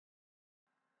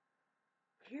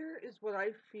here is what I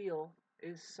feel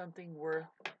is something worth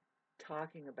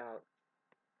talking about.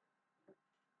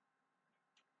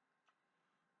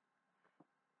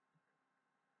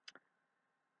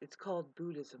 It's called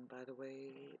Buddhism, by the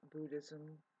way.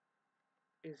 Buddhism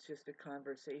is just a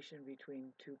conversation between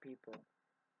two people.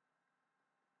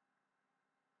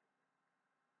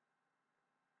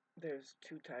 There's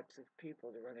two types of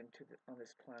people to run into on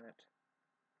this planet.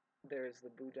 There is the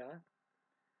Buddha,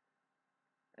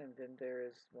 and then there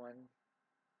is one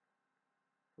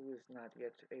who is not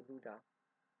yet a Buddha.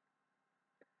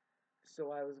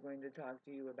 So I was going to talk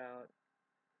to you about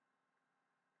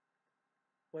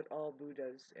what all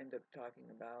Buddhas end up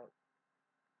talking about.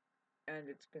 And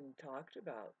it's been talked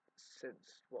about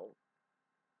since, well,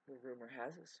 the rumor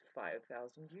has it,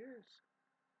 5,000 years.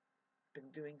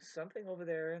 Been doing something over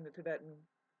there in the Tibetan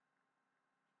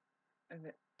and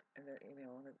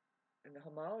in the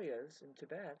Himalayas in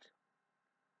Tibet.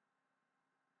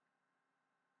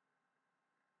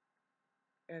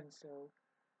 And so,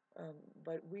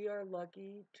 but we are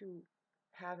lucky to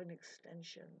have an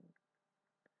extension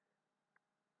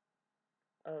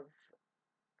of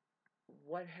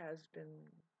what has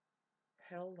been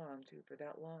held on to for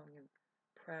that long and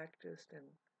practiced and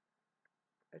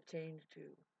attained to,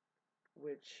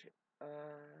 which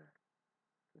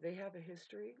they have a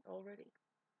history already.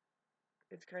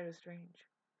 It's kind of strange.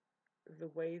 The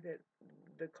way that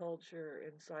the culture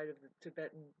inside of the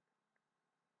Tibetan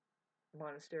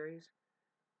monasteries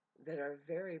that are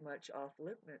very much off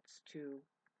limits to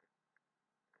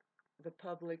the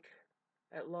public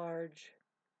at large.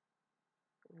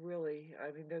 Really,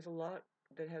 I mean, there's a lot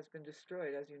that has been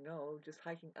destroyed, as you know, just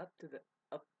hiking up to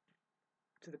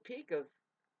the peak of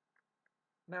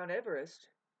Mount Everest.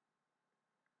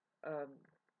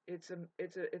 It's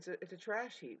a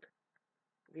trash heap.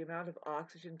 The amount of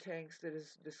oxygen tanks that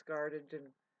is discarded,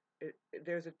 and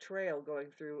there's a trail going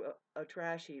through a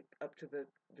trash heap up to the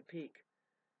peak.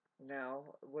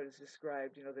 Now, what is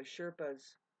described, the Sherpas,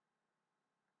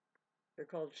 they're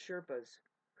called Sherpas,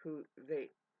 who they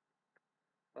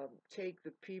take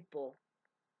the people.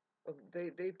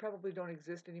 They probably don't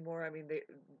exist anymore. I mean,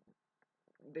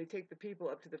 they take the people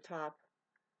up to the top,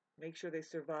 make sure they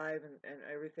survive and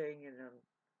everything, and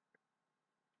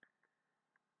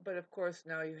but of course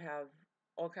now you have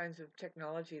all kinds of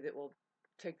technology that will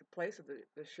take the place of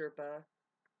the Sherpa,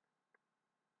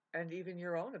 and even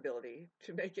your own ability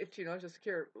to make it, just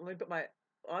here, let me put my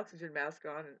oxygen mask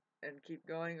on and keep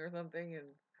going or something.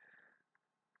 And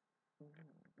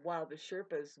while the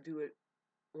Sherpas do it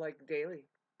like daily,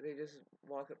 they just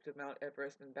walk up to Mount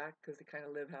Everest and back because they kind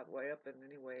of live halfway up. And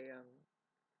anyway,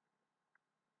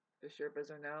 the Sherpas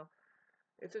are now,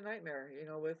 it's a nightmare,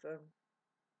 with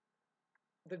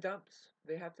the dumps.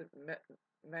 They have to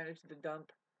manage the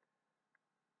dump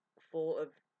full of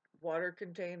water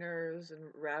containers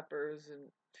and wrappers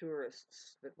and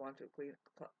tourists that want to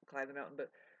climb the mountain.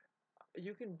 But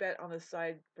you can bet on the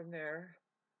side from there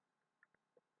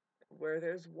where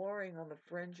there's warring on the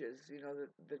fringes,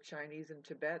 the Chinese in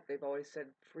Tibet, they've always said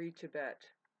free Tibet.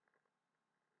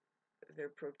 They're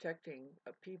protecting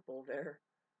a people there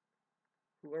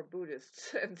who are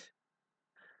Buddhists, and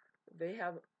they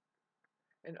have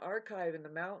an archive in the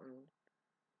mountain.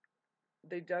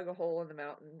 They dug a hole in the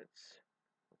mountain.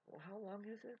 Well, how long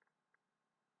is it?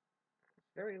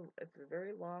 It's a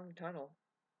very long tunnel,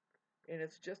 and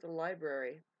it's just a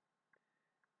library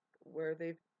where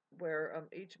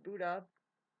each Buddha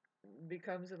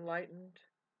becomes enlightened,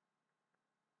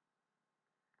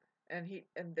 and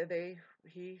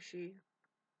she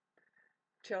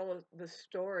tell the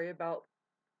story about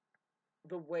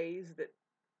the ways that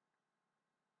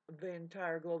the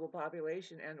entire global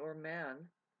population and or man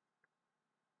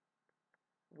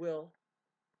will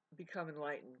become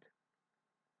enlightened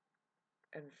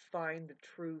and find the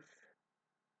truth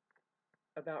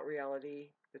about reality,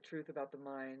 the truth about the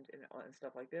mind, and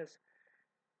stuff like this.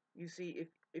 You see,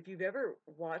 if you've ever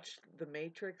watched The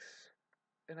Matrix,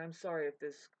 and I'm sorry if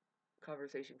this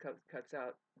conversation cuts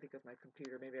out because my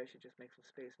computer, maybe I should just make some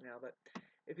space now, but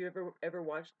if you ever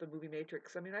watched the movie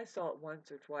Matrix, I mean, I saw it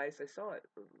once or twice. I saw it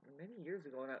many years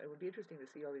ago, and it would be interesting to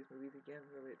see all these movies again.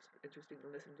 Really, it's interesting to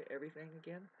listen to everything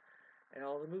again, and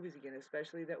all the movies again,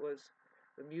 especially that was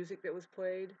the music that was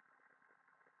played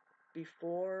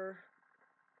before,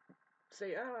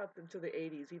 say, up until the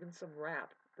 80s, even some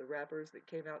rap, the rappers that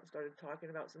came out and started talking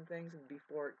about some things, and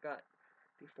before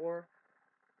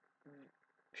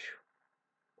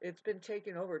it's been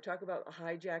taken over. Talk about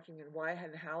hijacking and why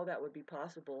and how that would be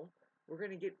possible. We're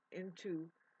going to get into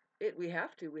it. We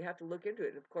have to look into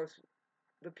it. Of course,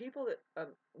 the people that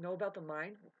know about the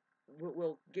mind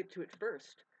will get to it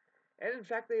first. And in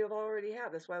fact, they already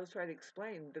have. That's why I was trying to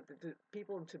explain that the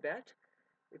people in Tibet,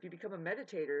 if you become a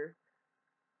meditator,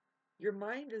 your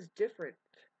mind is different.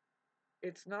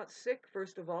 It's not sick,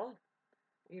 first of all.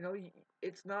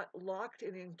 It's not locked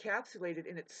and encapsulated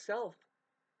in itself.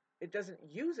 It doesn't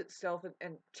use itself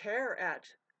and tear at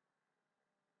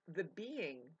the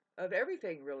being of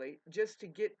everything, really, just to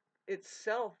get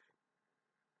itself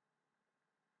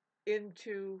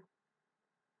into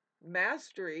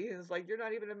mastery. It's like, you're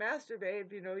not even a master,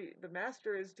 babe. The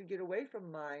master is to get away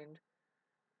from mind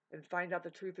and find out the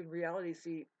truth and reality.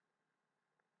 See,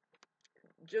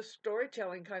 just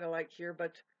storytelling kind of like here,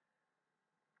 but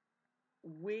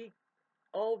we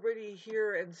already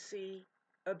hear and see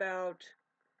about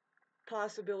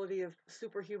possibility of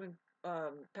superhuman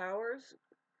powers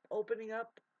opening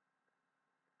up.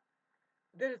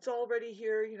 Then it's already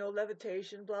here,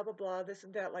 levitation, blah blah blah, this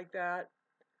and that, like that.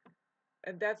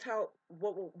 And that's how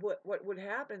what would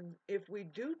happen if we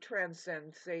do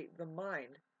transcend, say, the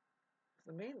mind.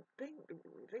 The main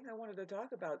thing I wanted to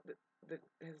talk about that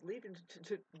has led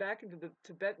back into the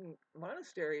Tibetan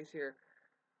monasteries here,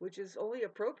 which is only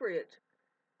appropriate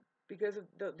because of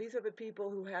these are the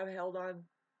people who have held on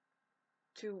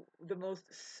to the most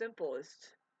simplest,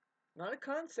 not a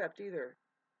concept either.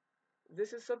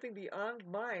 This is something beyond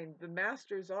mind. The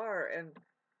masters are, and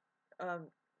um,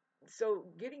 so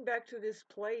getting back to this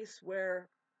place where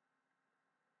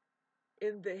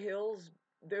in the hills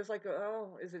there's like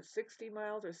is it 60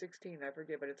 miles or 16? I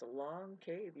forget, but it's a long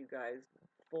cave, you guys,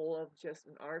 full of just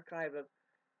an archive of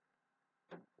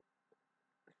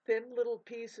thin little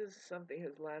pieces. Something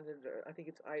has landed there. I think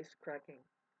it's ice cracking.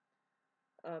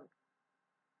 Um,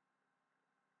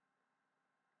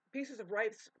 Pieces of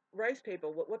rice paper.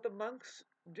 What the monks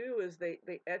do is they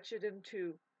etch it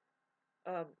into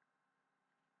um,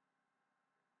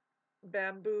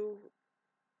 bamboo,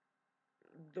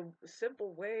 the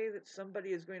simple way that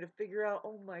somebody is going to figure out,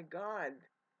 oh my God,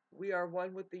 we are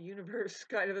one with the universe,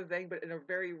 kind of a thing, but in a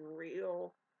very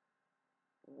real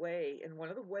way. And one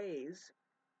of the ways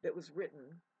that was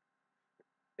written,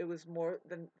 it was more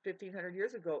than 1,500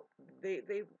 years ago. They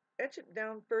etch it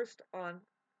down first on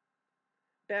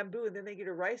bamboo, and then they get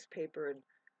a rice paper and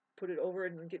put it over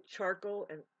and get charcoal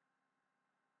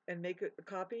and make a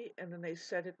copy, and then they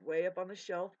set it way up on the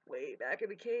shelf, way back in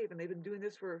the cave. And they've been doing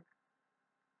this for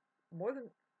more than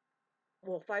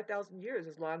 5,000 years,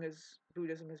 as long as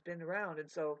Buddhism has been around. And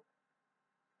so,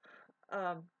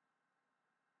 um,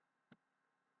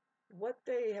 what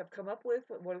they have come up with,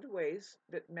 one of the ways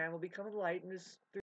that man will become enlightened, is through